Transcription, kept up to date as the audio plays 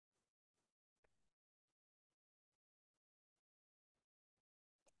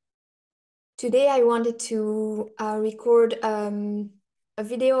Today I wanted to record a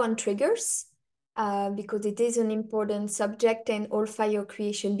video on triggers because it is an important subject and all fire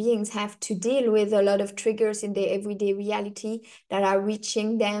creation beings have to deal with a lot of triggers in their everyday reality that are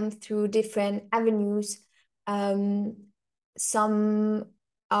reaching them through different avenues. Um, some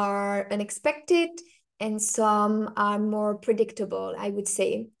are unexpected and some are more predictable, I would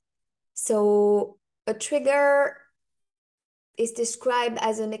say. So a trigger is described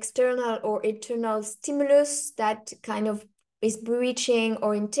as an external or internal stimulus that kind of is breaching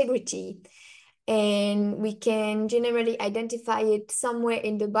our integrity. And we can generally identify it somewhere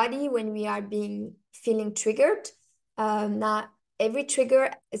in the body when we are being feeling triggered. Now, every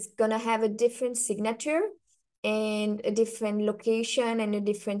trigger is gonna have a different signature and a different location and a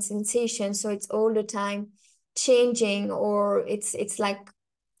different sensation. So it's all the time changing, or it's like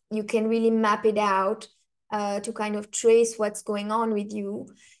you can really map it out to kind of trace what's going on with you.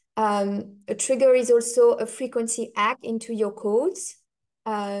 A trigger is also a frequency hack into your codes.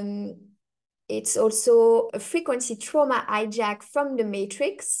 Um, it's also a frequency trauma hijack from the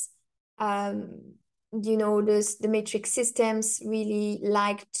matrix. The matrix systems really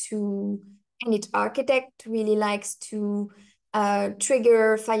like to, and its architect really likes to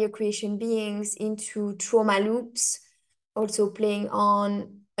trigger fire creation beings into trauma loops, also playing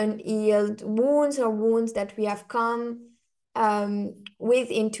on unhealed wounds or wounds that we have come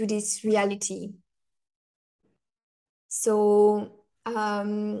with into this reality. So,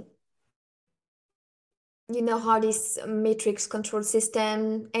 you know how this matrix control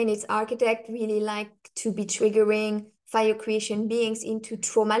system and its architect really like to be triggering fire creation beings into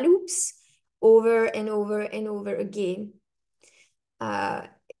trauma loops over and over and over again.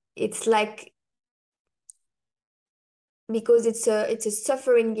 It's like, because it's a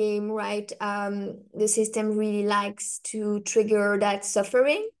suffering game, right? The system really likes to trigger that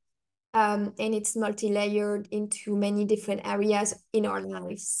suffering, and it's multi-layered into many different areas in our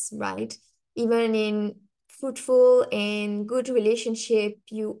lives, right? Even in fruitful and good good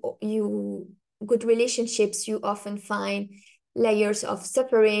relationships, you often find layers of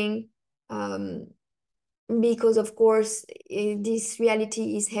suffering, um, because of course this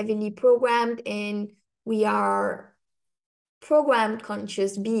reality is heavily programmed and we are programmed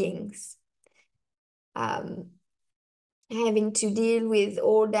conscious beings, um, having to deal with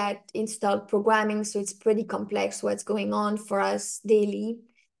all that installed programming. So it's pretty complex what's going on for us daily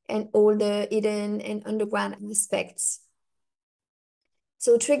and all the hidden and underground aspects.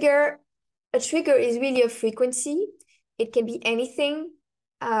 So a trigger is really a frequency. It can be anything.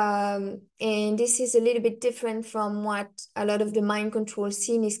 And this is a little bit different from what a lot of the mind control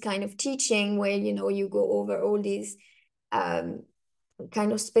scene is kind of teaching, where, you go over all these um,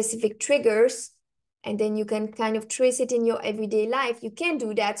 kind of specific triggers, and then you can kind of trace it in your everyday life. You can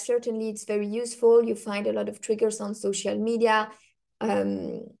do that. Certainly, it's very useful. You find a lot of triggers on social media.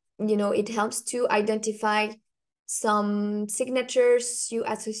 It helps to identify some signatures you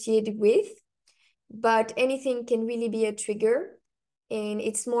associate with, but anything can really be a trigger. And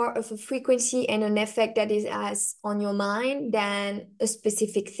it's more of a frequency and an effect that is as on your mind than a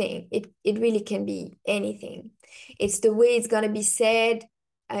specific thing. It really can be anything. It's the way it's going to be said,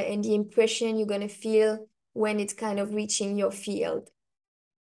 and the impression you're going to feel when it's kind of reaching your field.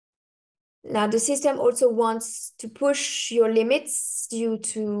 Now, the system also wants to push your limits due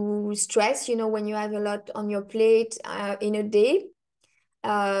to stress, when you have a lot on your plate in a day.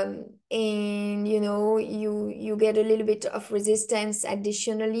 And you get a little bit of resistance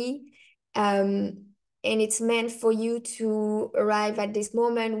additionally. And it's meant for you to arrive at this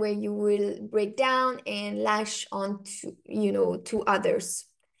moment where you will break down and lash on to others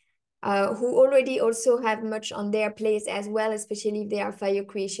who already also have much on their plate as well, especially if they are fire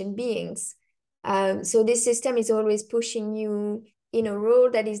creation beings. So this system is always pushing you in a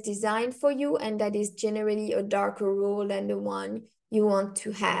role that is designed for you, and that is generally a darker role than the one you want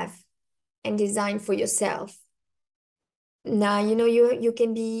to have and design for yourself. Now, you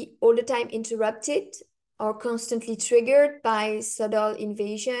can be all the time interrupted or constantly triggered by subtle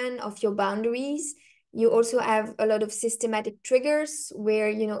invasion of your boundaries. You also have a lot of systematic triggers where,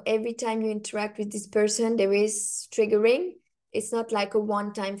 every time you interact with this person, there is triggering. It's not like a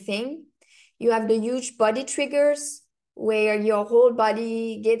one-time thing. You have the huge body triggers where your whole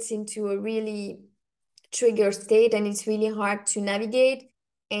body gets into a really trigger state and it's really hard to navigate.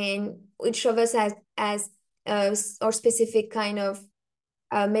 And each of us has or specific kind of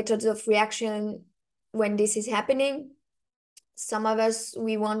methods of reaction when this is happening. Some of us,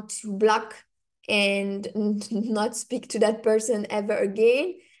 we want to block and not speak to that person ever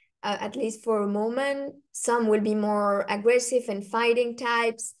again, at least for a moment. Some will be more aggressive and fighting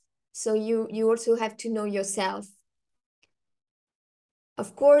types. So you also have to know yourself.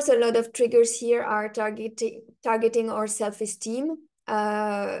 Of course, a lot of triggers here are targeting our self-esteem.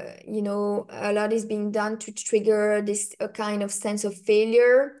 A lot is being done to trigger this a kind of sense of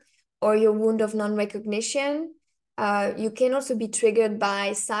failure or your wound of non-recognition. You can also be triggered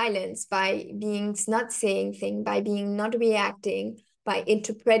by silence, by being not saying thing, by being not reacting, by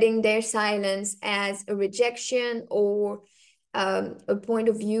interpreting their silence as a rejection or a point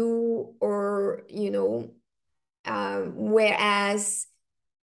of view, or whereas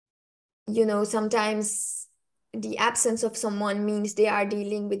sometimes the absence of someone means they are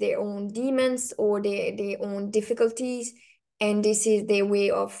dealing with their own demons or their own difficulties, and this is their way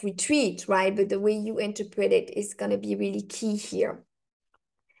of retreat, right? But the way you interpret it is going to be really key here.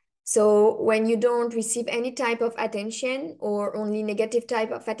 So when you don't receive any type of attention or only negative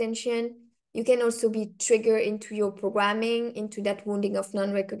type of attention, you can also be triggered into your programming, into that wounding of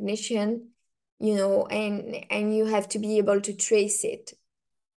non-recognition, and you have to be able to trace it.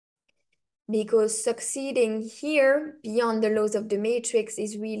 Because succeeding here beyond the laws of the matrix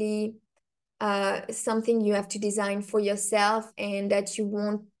is really something you have to design for yourself, and that you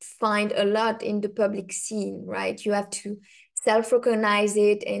won't find a lot in the public scene, right? You have to self-recognize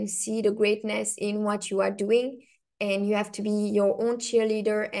it and see the greatness in what you are doing, and you have to be your own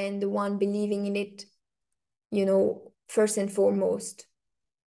cheerleader and the one believing in it, first and foremost.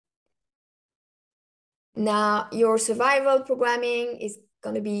 Now, your survival programming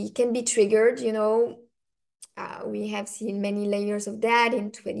can be triggered, we have seen many layers of that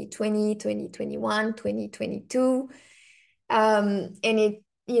in 2020, 2021, 2022. And it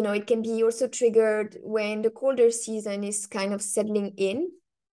can be also triggered when the colder season is kind of settling in.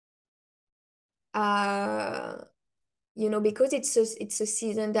 Because it's a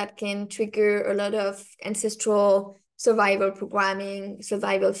season that can trigger a lot of ancestral survival programming,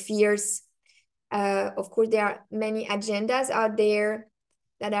 survival fears. Of course, there are many agendas out there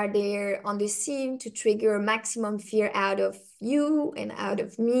that are there on the scene to trigger maximum fear out of you and out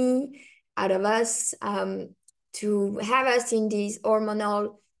of me, out of us, to have us in these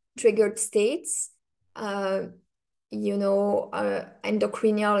hormonal triggered states,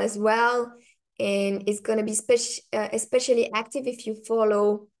 endocrinal as well. And it's going to be especially active if you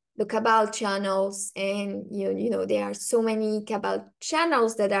follow the Cabal channels. And, there are so many Cabal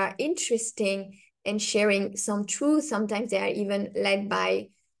channels that are interesting and sharing some truth. Sometimes they are even led by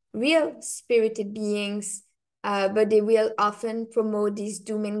real spirited beings, but they will often promote this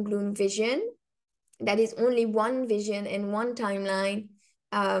doom and gloom vision that is only one vision and one timeline,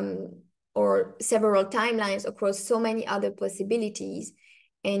 or several timelines across so many other possibilities.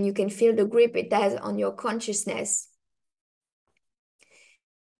 And you can feel the grip it has on your consciousness.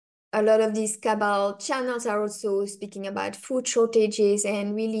 A lot of these Cabal channels are also speaking about food shortages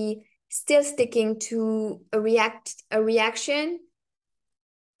and really still sticking to a reaction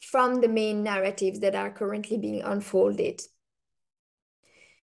from the main narratives that are currently being unfolded.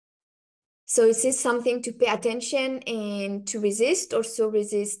 So this is something to pay attention and to resist. Also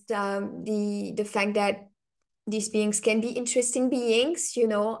resist the fact that these beings can be interesting beings,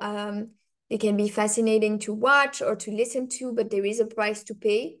 they can be fascinating to watch or to listen to, but there is a price to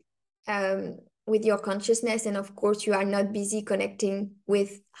pay with your consciousness. And of course, you are not busy connecting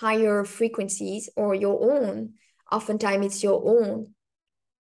with higher frequencies or your own. Oftentimes, it's your own.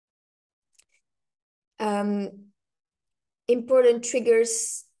 Important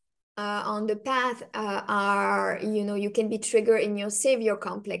triggers on the path are, you can be triggered in your savior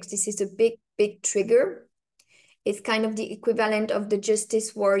complex. This is a big, big trigger. It's kind of the equivalent of the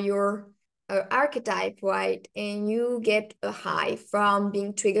justice warrior archetype, right? And you get a high from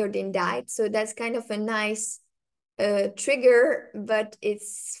being triggered in that. So that's kind of a nice trigger, but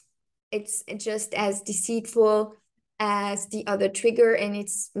it's just as deceitful as the other trigger, and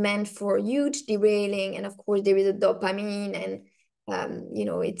it's meant for huge derailing. And of course, there is a dopamine, and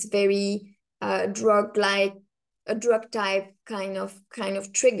it's very drug-like, a drug type kind of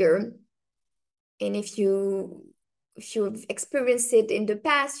trigger. And if you've experienced it in the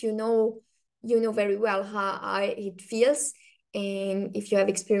past, you know very well how it feels. And if you have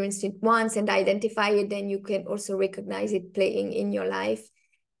experienced it once and identify it, then you can also recognize it playing in your life,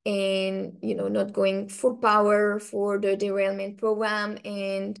 and not going full power for the derailment program,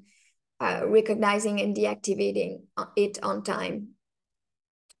 and recognizing and deactivating it on time.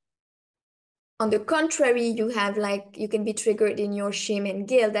 On the contrary, you can be triggered in your shame and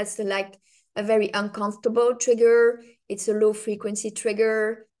guilt. That's a very uncomfortable trigger. It's a low frequency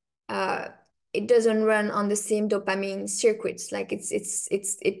trigger. It doesn't run on the same dopamine circuits. Like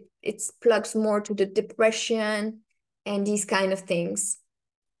it plugs more to the depression and these kind of things.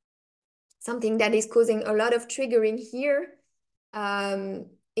 Something that is causing a lot of triggering here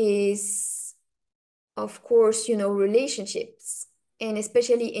is, of course, relationships, and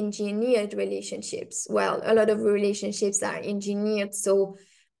especially engineered relationships. Well, a lot of relationships are engineered, so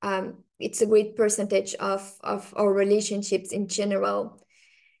it's a great percentage of our relationships in general.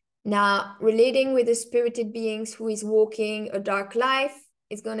 Now, relating with the spirited beings who is walking a dark life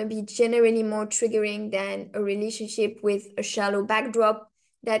is going to be generally more triggering than a relationship with a shallow backdrop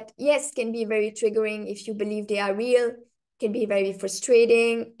that, yes, can be very triggering if you believe they are real, can be very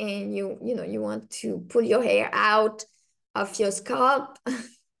frustrating, and you want to pull your hair out of your scalp.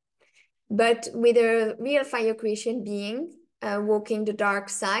 But with a real fire creation being walking the dark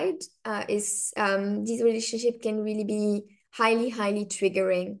side, this relationship can really be highly, highly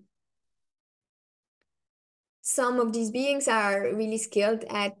triggering. Some of these beings are really skilled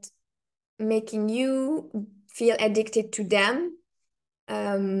at making you feel addicted to them.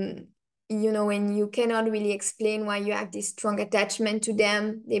 When you cannot really explain why you have this strong attachment to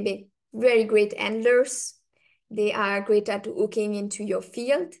them, they make very great handlers. They are great at hooking into your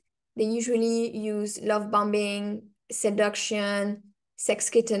field. They usually use love bombing, seduction, sex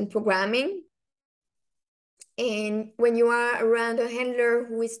kitten programming. And when you are around a handler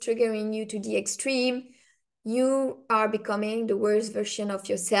who is triggering you to the extreme, you are becoming the worst version of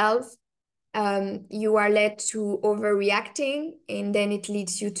yourself. You are led to overreacting, and then it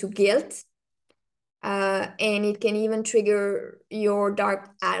leads you to guilt. And it can even trigger your dark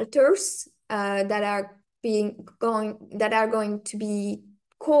alters that are going to be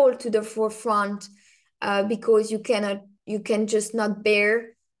called to the forefront because you can just not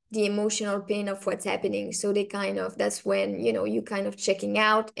bear the emotional pain of what's happening. So that's when you kind of checking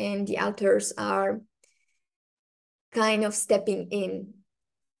out, and the alters are kind of stepping in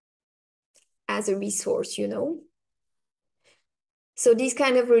as a resource. So this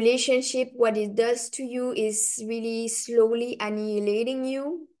kind of relationship, what it does to you is really slowly annihilating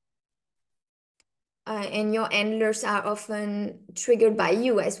you. And your handlers are often triggered by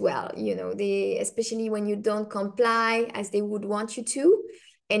you as well. Especially when you don't comply as they would want you to,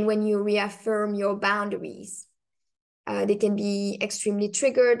 and when you reaffirm your boundaries. They can be extremely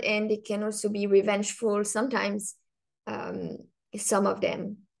triggered, and they can also be revengeful sometimes, some of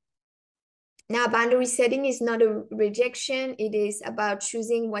them. Now, boundary setting is not a rejection. It is about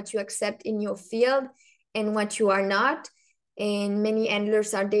choosing what you accept in your field and what you are not. And many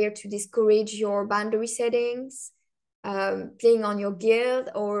handlers are there to discourage your boundary settings, playing on your guilt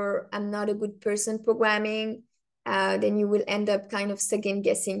or I'm not a good person programming. Then you will end up kind of second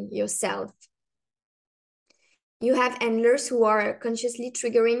guessing yourself. You have handlers who are consciously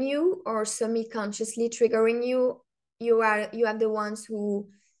triggering you or semi-consciously triggering you. You have the ones who,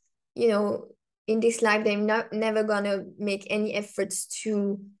 in this life, they're never gonna make any efforts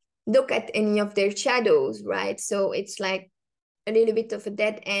to look at any of their shadows, right? So it's like a little bit of a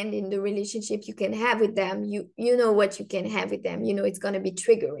dead end in the relationship you can have with them. You know what you can have with them. It's gonna be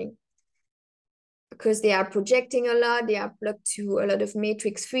triggering because they are projecting a lot. They are plugged to a lot of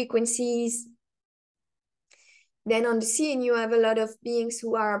matrix frequencies. Then on the scene, you have a lot of beings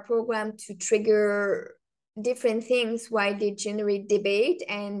who are programmed to trigger different things while they generate debate,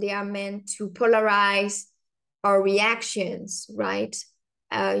 and they are meant to polarize our reactions, right?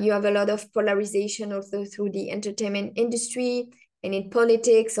 You have a lot of polarization also through the entertainment industry and in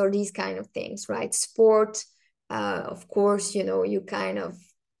politics or these kind of things, right? Sport, of course, you kind of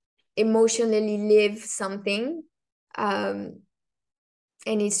emotionally live something, and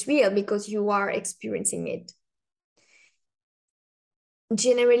it's real because you are experiencing it.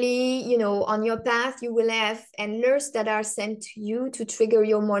 Generally, on your path, you will have handlers that are sent to you to trigger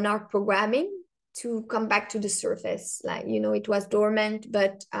your monarch programming to come back to the surface. Like, it was dormant,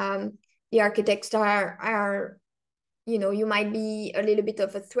 but the architects are, you might be a little bit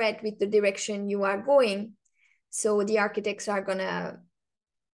of a threat with the direction you are going. So the architects are gonna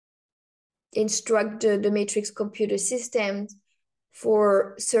instruct the matrix computer systems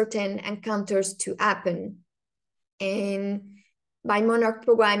for certain encounters to happen. And by monarch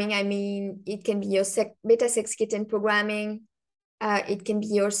programming, I mean, it can be your beta sex kitten programming. It can be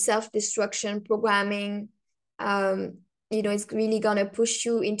your self-destruction programming. It's really gonna push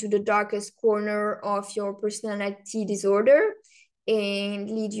you into the darkest corner of your personality disorder and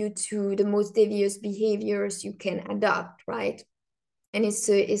lead you to the most devious behaviors you can adopt, right? And it's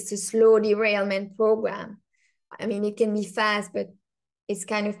a slow derailment program. I mean, it can be fast, but it's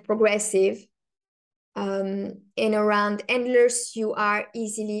kind of progressive. And around handlers, you are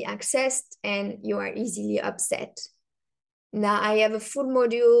easily accessed and you are easily upset. Now, I have a full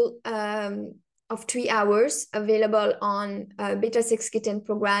module of 3 hours available on beta sex kitten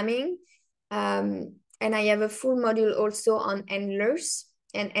programming. And I have a full module also on handlers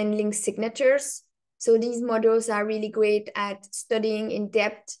and handling signatures. So these modules are really great at studying in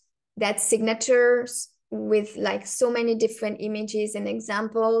depth that signatures with like so many different images and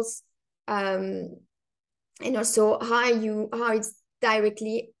examples. And also how it's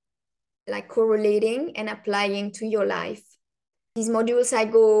directly like correlating and applying to your life. These modules, I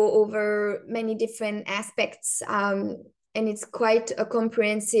go over many different aspects, and it's quite a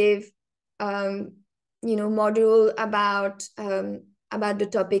comprehensive, module about the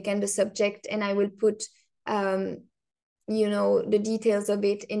topic and the subject. And I will put, the details of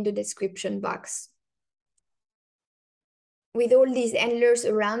it in the description box. With all these handlers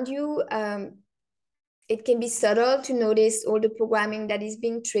around you, it can be subtle to notice all the programming that is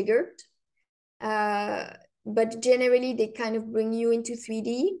being triggered. But generally, they kind of bring you into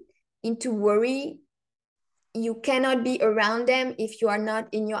 3D, into worry. You cannot be around them if you are not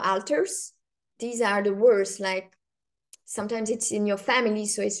in your alters. These are the worst. Like sometimes it's in your family,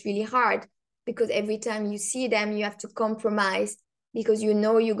 so it's really hard because every time you see them, you have to compromise because you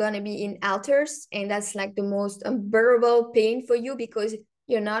know you're going to be in alters, and that's like the most unbearable pain for you because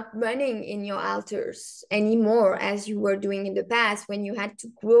you're not running in your alters anymore as you were doing in the past when you had to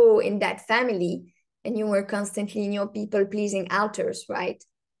grow in that family and you were constantly in your people pleasing alters, right?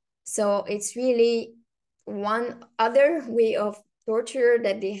 So it's really one other way of torture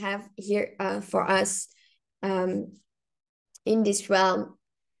that they have here for us in this realm.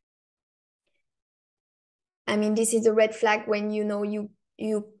 I mean, this is a red flag when you know you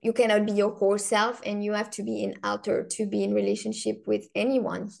cannot be your whole self and you have to be in alter to be in relationship with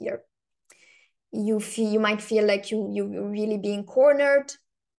anyone here. You might feel like you're really being cornered,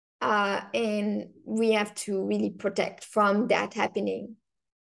 and we have to really protect from that happening.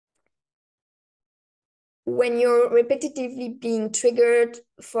 When you're repetitively being triggered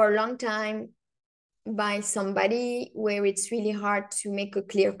for a long time by somebody where it's really hard to make a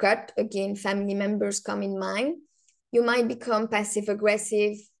clear cut, again, family members come in mind, you might become passive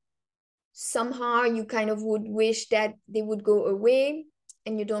aggressive. Somehow you kind of would wish that they would go away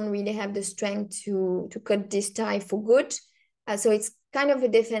and you don't really have the strength to cut this tie for good. So it's kind of a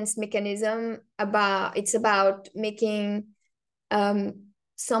defense mechanism it's about making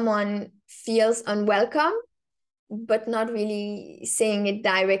someone feels unwelcome, but not really saying it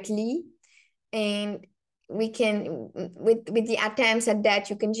directly. And we can, with the attempts at that,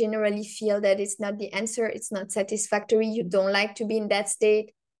 you can generally feel that it's not the answer, it's not satisfactory, you don't like to be in that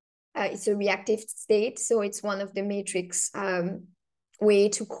state. It's a reactive state, so it's one of the matrix way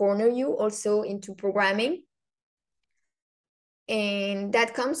to corner you also into programming. And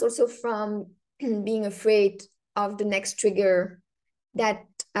that comes also from being afraid of the next trigger that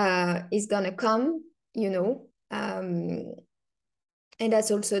is gonna come, and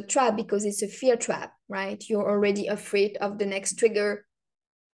that's also a trap because it's a fear trap, right? You're already afraid of the next trigger.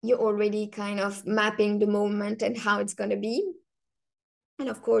 You're already kind of mapping the moment and how it's going to be. And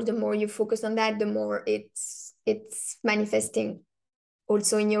of course, the more you focus on that, the more it's manifesting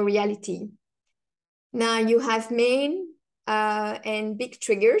also in your reality. Now you have main and big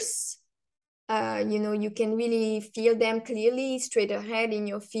triggers. You can really feel them clearly straight ahead in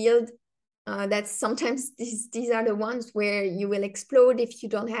your field. That's sometimes these are the ones where you will explode if you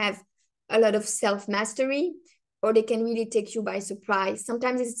don't have a lot of self-mastery, or they can really take you by surprise.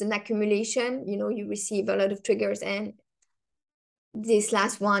 Sometimes it's an accumulation, you receive a lot of triggers, and this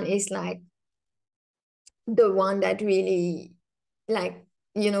last one is like the one that really, like,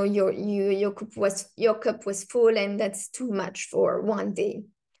 your cup was full and that's too much for one day.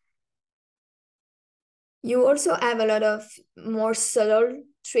 You also have a lot of more subtle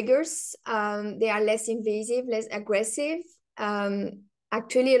triggers. They are less invasive, less aggressive.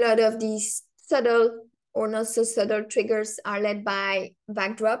 Actually, a lot of these subtle or not so subtle triggers are led by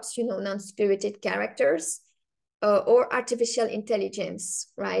backdrops, non-spirited characters, or artificial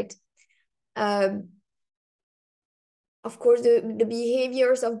intelligence, right? Of course, the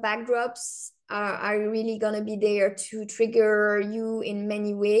behaviors of backdrops are really going to be there to trigger you in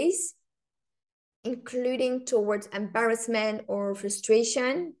many ways, including towards embarrassment or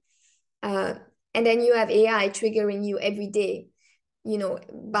frustration. And then you have AI triggering you every day,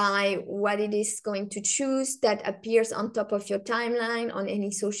 by what it is going to choose that appears on top of your timeline on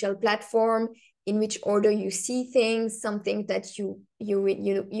any social platform, in which order you see things, something that you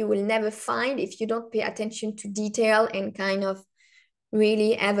will never find if you don't pay attention to detail and kind of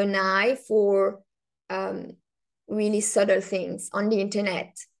really have an eye for really subtle things on the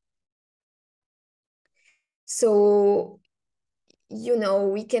internet. So,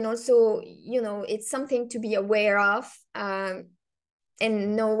 we can also, it's something to be aware of.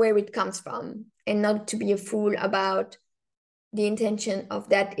 and know where it comes from, and not to be a fool about the intention of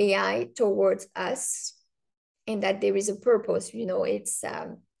that AI towards us, and that there is a purpose. It's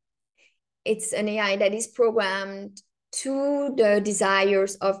an AI that is programmed to the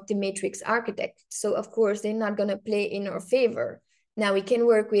desires of the matrix architect. So of course, they're not going to play in our favor. Now we can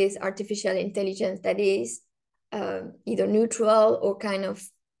work with artificial intelligence that is either neutral or kind of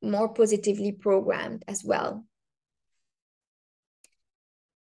more positively programmed as well.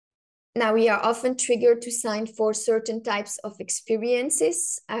 Now we are often triggered to sign for certain types of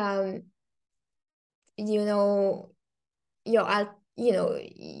experiences. Your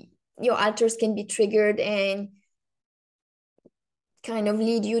alters can be triggered and kind of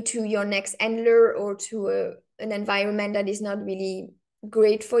lead you to your next handler or to an environment that is not really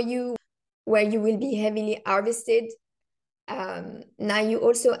great for you, where you will be heavily harvested. Now you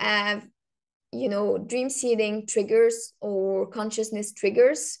also have, dream seeding triggers or consciousness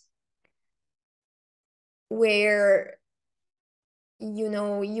triggers, where you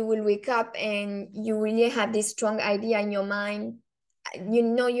will wake up and you really have this strong idea in your mind.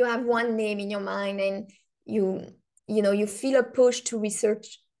 You have one name in your mind, and you feel a push to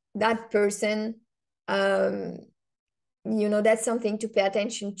research that person. That's something to pay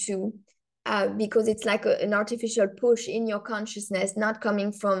attention to, because it's like an artificial push in your consciousness, not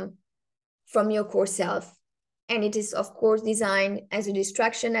coming from your core self. And it is, of course, designed as a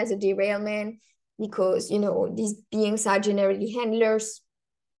distraction, as a derailment, because these beings are generally handlers,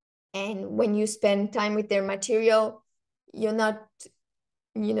 and when you spend time with their material, you're not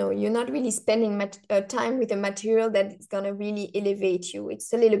really spending time with a material that is going to really elevate you.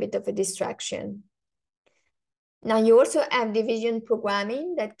 It's a little bit of a distraction. Now you also have division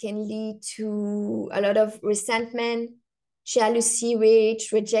programming that can lead to a lot of resentment, jealousy,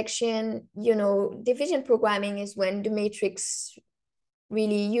 rage, rejection. Division programming is when the matrix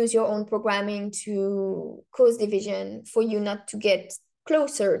really use your own programming to cause division for you not to get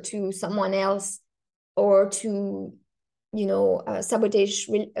closer to someone else, or to sabotage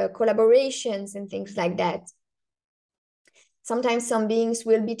collaborations and things like that. Sometimes some beings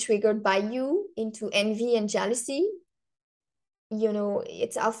will be triggered by you into envy and jealousy.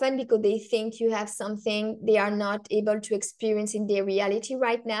 It's often because they think you have something they are not able to experience in their reality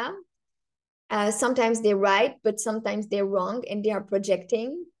right now. Sometimes they're right, but sometimes they're wrong, and they are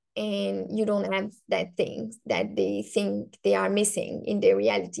projecting, and you don't have that thing that they think they are missing in their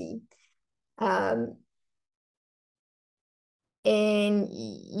reality. And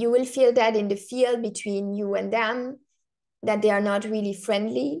you will feel that in the field between you and them, that they are not really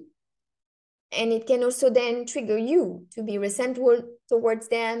friendly. And it can also then trigger you to be resentful towards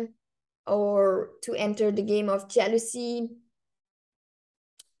them, or to enter the game of jealousy.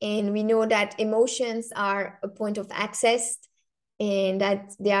 And we know that emotions are a point of access, and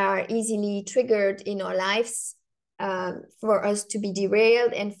that they are easily triggered in our lives, for us to be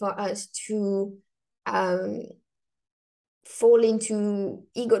derailed, and for us to fall into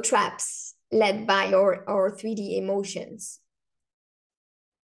ego traps led by our 3D emotions.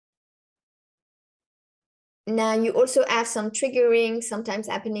 Now you also have some triggering sometimes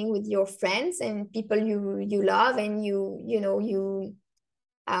happening with your friends and people you love, and you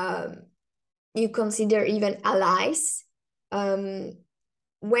consider even allies,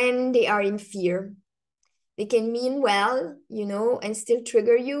 when they are in fear. They can mean well, and still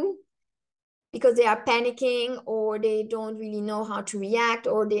trigger you, because they are panicking, or they don't really know how to react,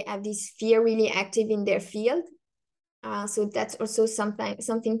 or they have this fear really active in their field. So that's also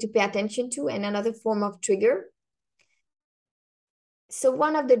something to pay attention to, and another form of trigger. So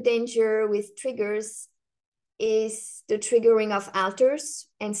one of the danger with triggers is the triggering of alters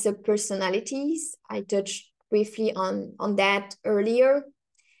and subpersonalities. I touched briefly on that earlier.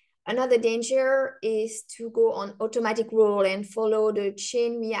 Another danger is to go on automatic role and follow the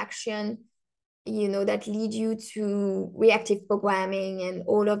chain reaction, that lead you to reactive programming, and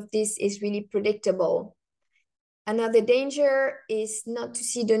all of this is really predictable. Another danger is not to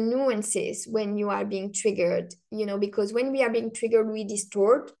see the nuances when you are being triggered, because when we are being triggered, we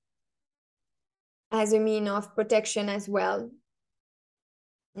distort as a mean of protection as well.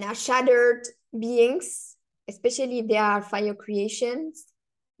 Now, shattered beings, especially if they are fire creations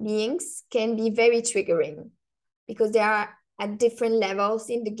beings, can be very triggering, because they are at different levels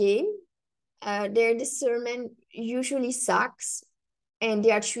in the game. Their discernment usually sucks, and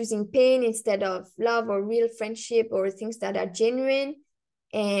they are choosing pain instead of love or real friendship or things that are genuine.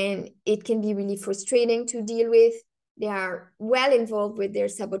 And it can be really frustrating to deal with. They are well involved with their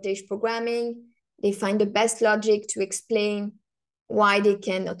sabotage programming. They find the best logic to explain why they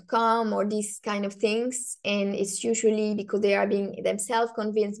cannot come or these kind of things. And it's usually because they are being themselves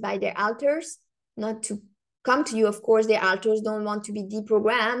convinced by their alters not to come to you. Of course, their alters don't want to be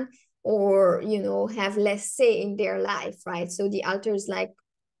deprogrammed or, have less say in their life, right? So the alter is like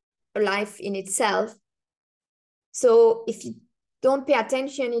a life in itself. So if you don't pay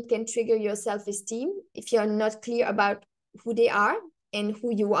attention, it can trigger your self-esteem if you're not clear about who they are and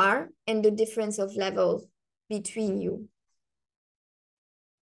who you are and the difference of level between you.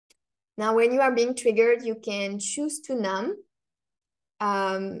 Now, when you are being triggered, you can choose to numb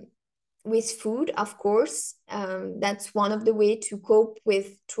with food, of course. That's one of the ways to cope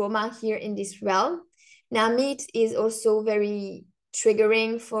with trauma here in this realm. Now, meat is also very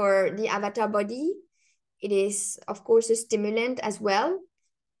triggering for the avatar body. It is, of course, a stimulant as well,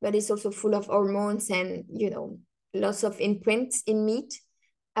 but it's also full of hormones and, lots of imprints in meat.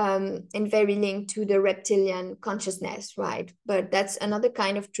 And very linked to the reptilian consciousness, right? But that's another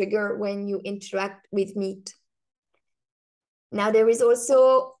kind of trigger when you interact with meat. Now, there is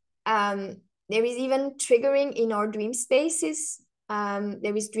also, there is even triggering in our dream spaces.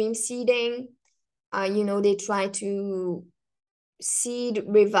 There is dream seeding. They try to seed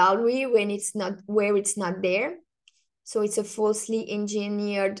rivalry when it's not, where it's not there. So it's a falsely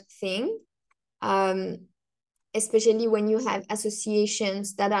engineered thing. Especially when you have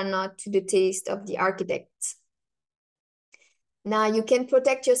associations that are not to the taste of the architects. Now, you can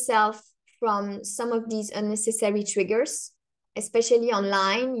protect yourself from some of these unnecessary triggers, especially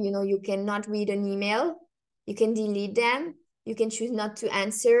online. You cannot read an email. You can delete them. You can choose not to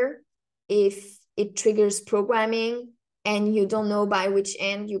answer if it triggers programming and you don't know by which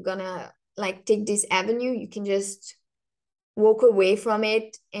end you're gonna take this avenue. You can just walk away from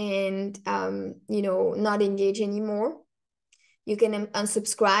it and, not engage anymore. You can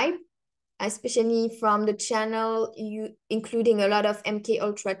unsubscribe, especially from the channel, including a lot of MK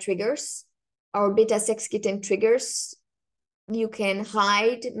Ultra triggers or beta sex kitten triggers. You can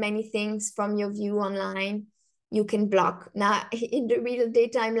hide many things from your view online. You can block. Now, in the real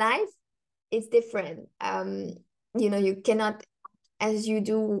daytime life, it's different. You cannot as you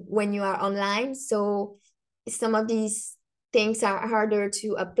do when you are online. So some of these things are harder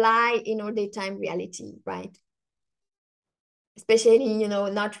to apply in our daytime reality, right? Especially,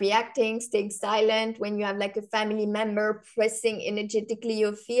 not reacting, staying silent when you have a family member pressing energetically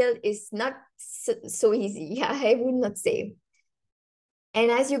your field is not so easy, I would not say. And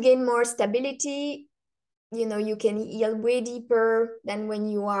as you gain more stability, you can heal way deeper than when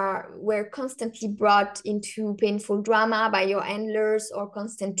you were constantly brought into painful drama by your handlers or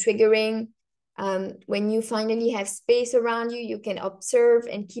constant triggering. When you finally have space around you, you can observe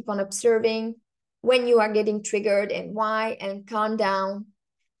and keep on observing when you are getting triggered and why, and calm down,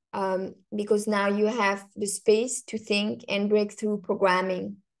 because now you have the space to think and break through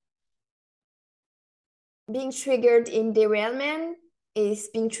programming. Being triggered in derailment is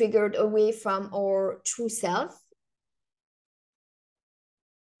being triggered away from our true self.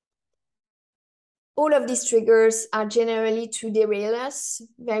 All of these triggers are generally to derail us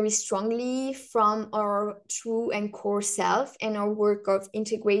very strongly from our true and core self and our work of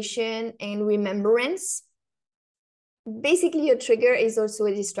integration and remembrance. Basically, a trigger is also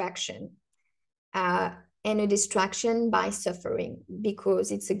a distraction, and a distraction by suffering,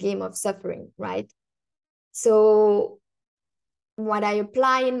 because it's a game of suffering, right? So what I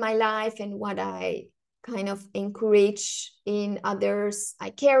apply in my life and what I kind of encourage in others I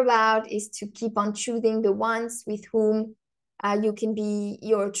care about is to keep on choosing the ones with whom you can be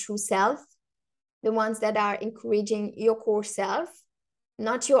your true self, the ones that are encouraging your core self,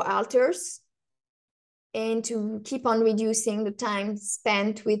 not your alters, and to keep on reducing the time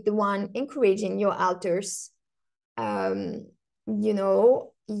spent with the one encouraging your alters.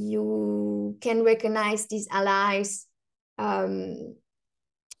 You can recognize these allies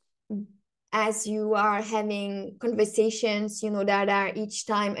as you are having conversations, that are each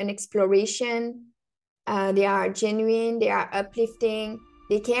time an exploration. They are genuine, they are uplifting,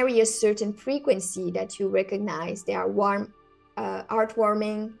 they carry a certain frequency that you recognize. They are warm,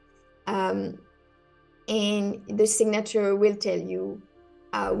 heartwarming, and the signature will tell you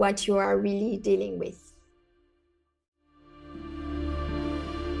what you are really dealing with.